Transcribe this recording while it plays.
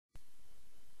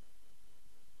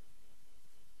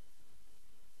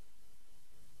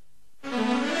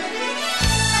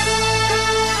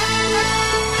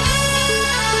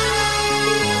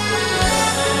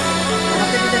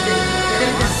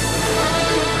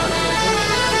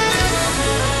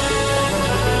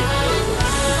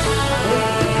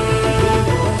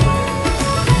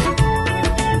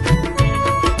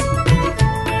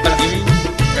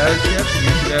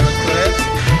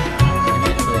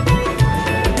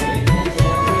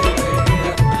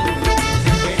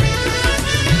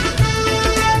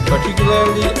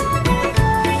Similarly,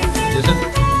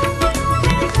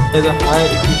 there's a high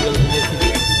epithelial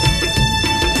anesthesia.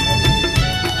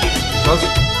 First,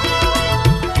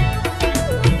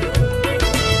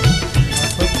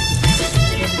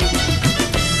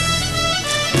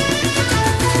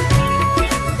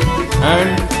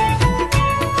 and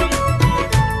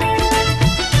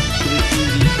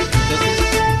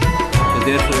so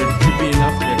therefore it should be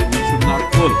enough that we should not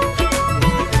pull.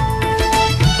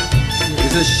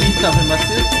 This is sheath of a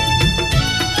muscle.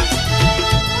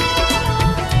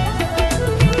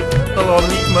 The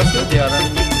oblique muscle, they are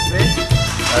running in this way.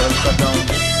 I will cut down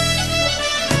this.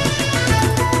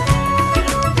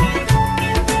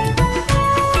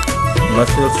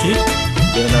 Muscle sheath,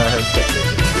 then I have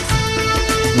separated.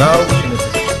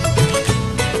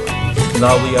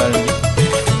 Now we are in the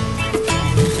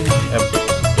abdomen.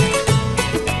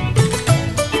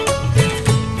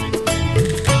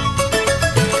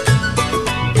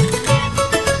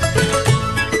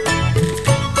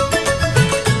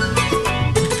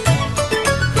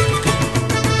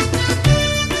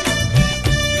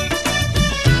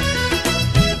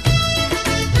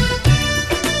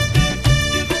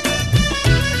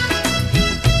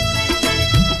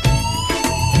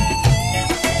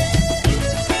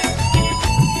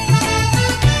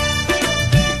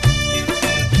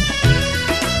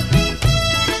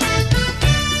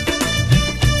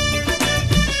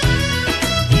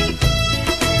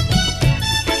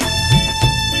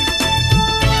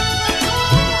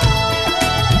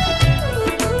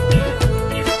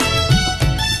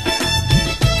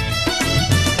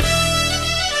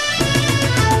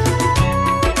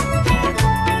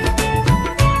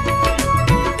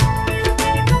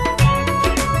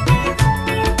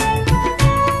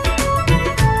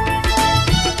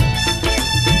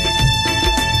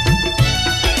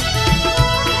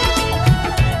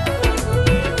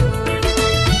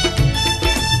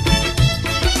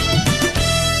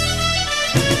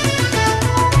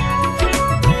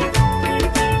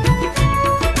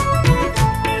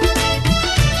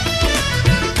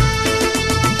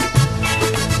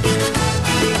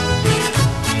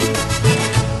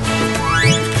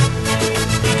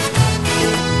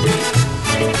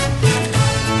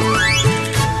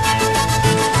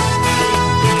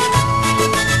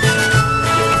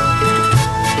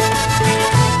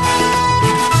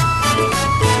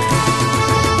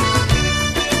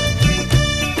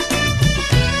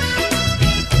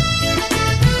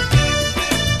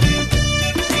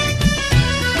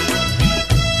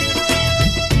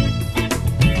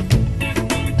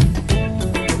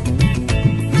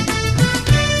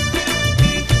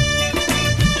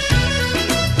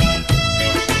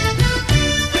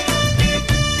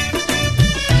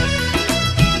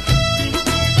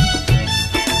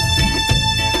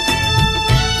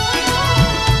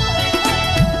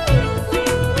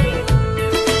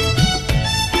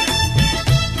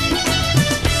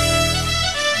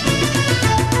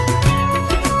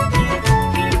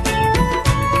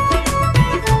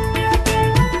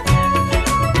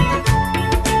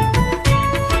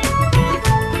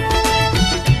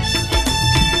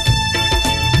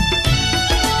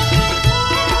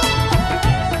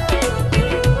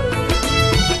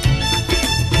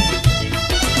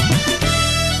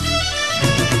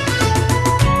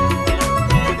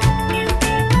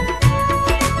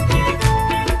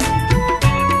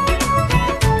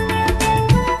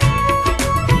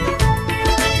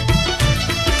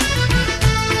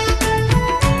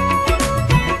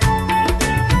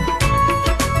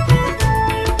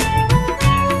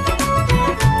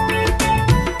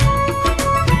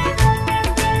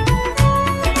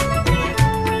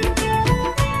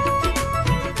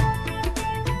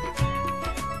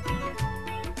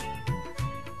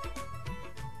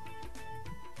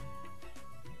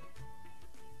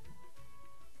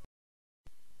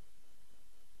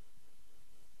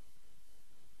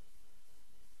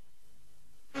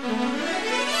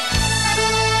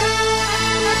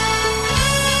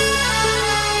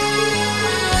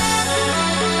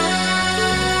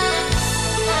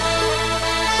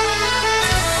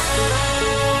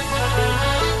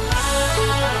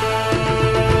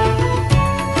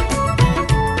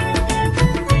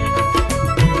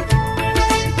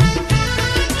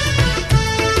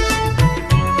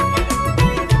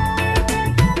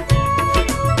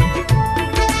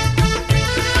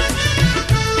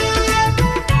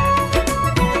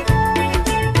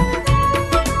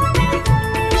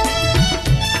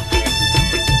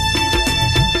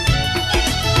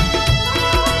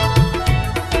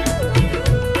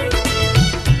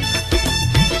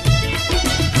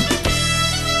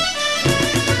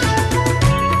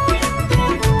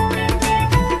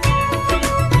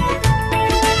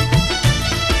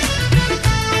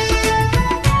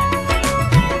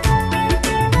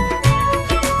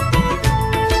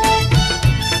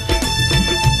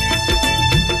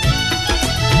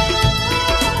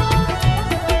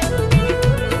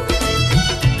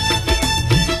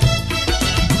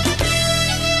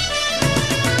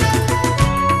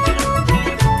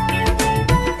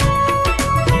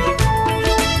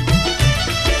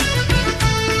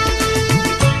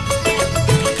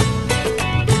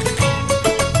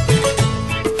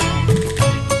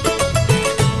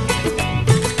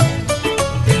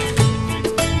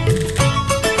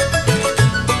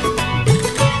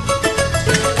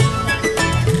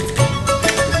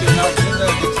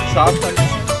 soft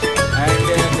condition, and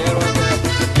there was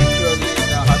actually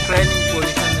her training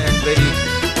position and very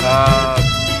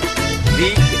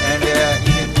weak, and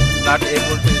even not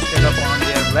able to stand up on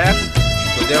their legs.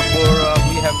 So therefore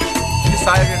we have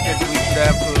decided that we should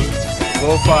have to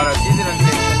go for a cesarean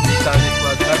section because it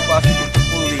was not possible to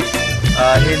fully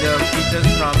in the fetus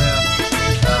from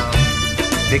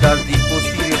because the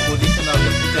posterior position of the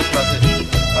fetus was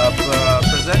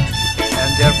present,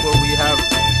 and therefore we have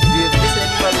this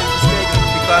animal is mistaken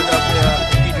because of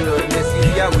epidural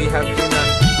anesthesia. We have been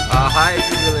a high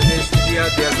epidural anesthesia,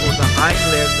 therefore the hind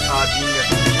legs are being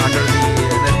under the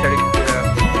anesthetic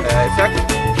effect.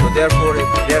 So therefore if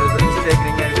there is a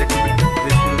mistaking and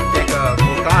this will take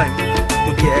more time to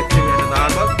be active and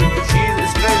normal. She is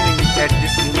struggling at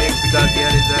this moment because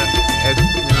there is a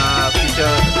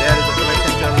feature, there is a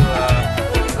placental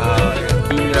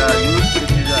being used,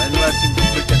 which is an inverting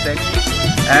filter technique,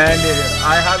 and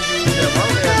I have used one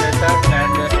layer method,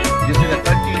 and this is a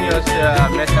continuous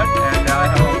method, and I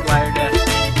have applied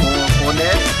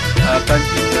ONET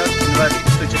continuous inverting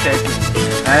filter technique,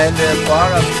 and for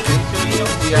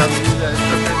peritoneum we have used a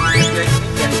separate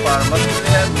technique, and for muscle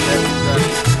layer we have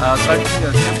used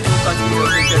continuous simple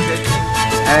continuous filter technique,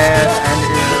 and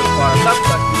for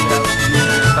subcut we have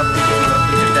used substitute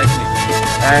filter technique,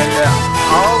 and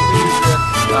all these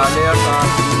layers are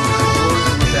gold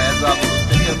with the absorbable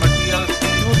material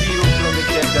 2-0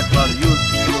 kilometer that was used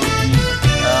to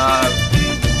the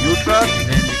uterus,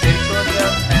 then the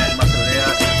peritoneum and muscle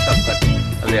layer and subcut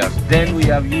layers. Then we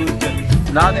have used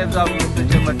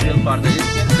non-absorbable material for the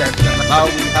skin. That's how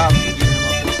we have to give him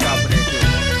a post-operative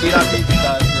therapy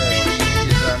because